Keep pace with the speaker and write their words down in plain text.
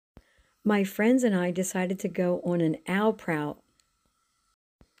My friends and I decided to go on an OWL PROWL.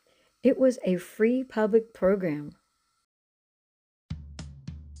 It was a free public program.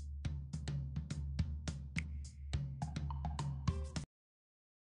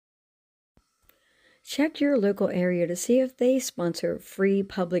 Check your local area to see if they sponsor free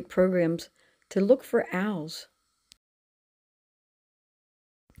public programs to look for owls.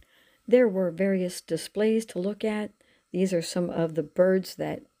 There were various displays to look at. These are some of the birds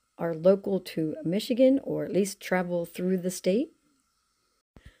that are local to Michigan, or at least travel through the state.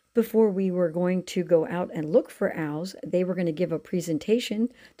 Before we were going to go out and look for owls, they were going to give a presentation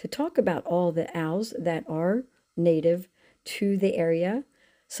to talk about all the owls that are native to the area,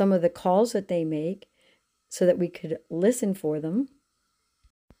 some of the calls that they make so that we could listen for them,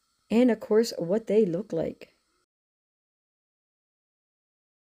 and of course, what they look like.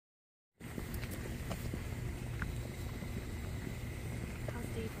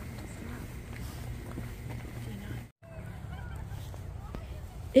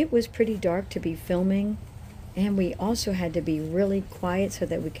 It was pretty dark to be filming, and we also had to be really quiet so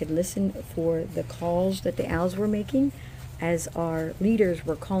that we could listen for the calls that the owls were making as our leaders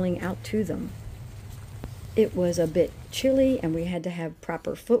were calling out to them. It was a bit chilly and we had to have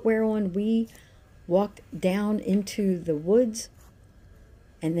proper footwear on. We walked down into the woods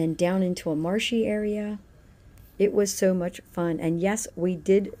and then down into a marshy area. It was so much fun, and yes, we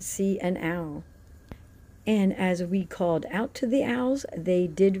did see an owl. And as we called out to the owls, they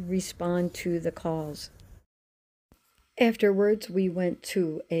did respond to the calls. Afterwards, we went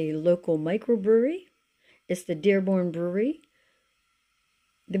to a local microbrewery. It's the Dearborn Brewery.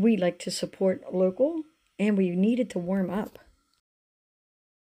 We like to support local, and we needed to warm up.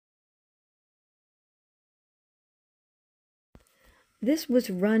 This was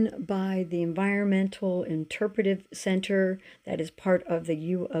run by the Environmental Interpretive Center that is part of the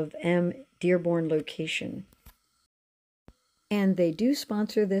U of M Dearborn location. And they do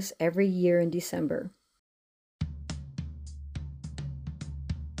sponsor this every year in December.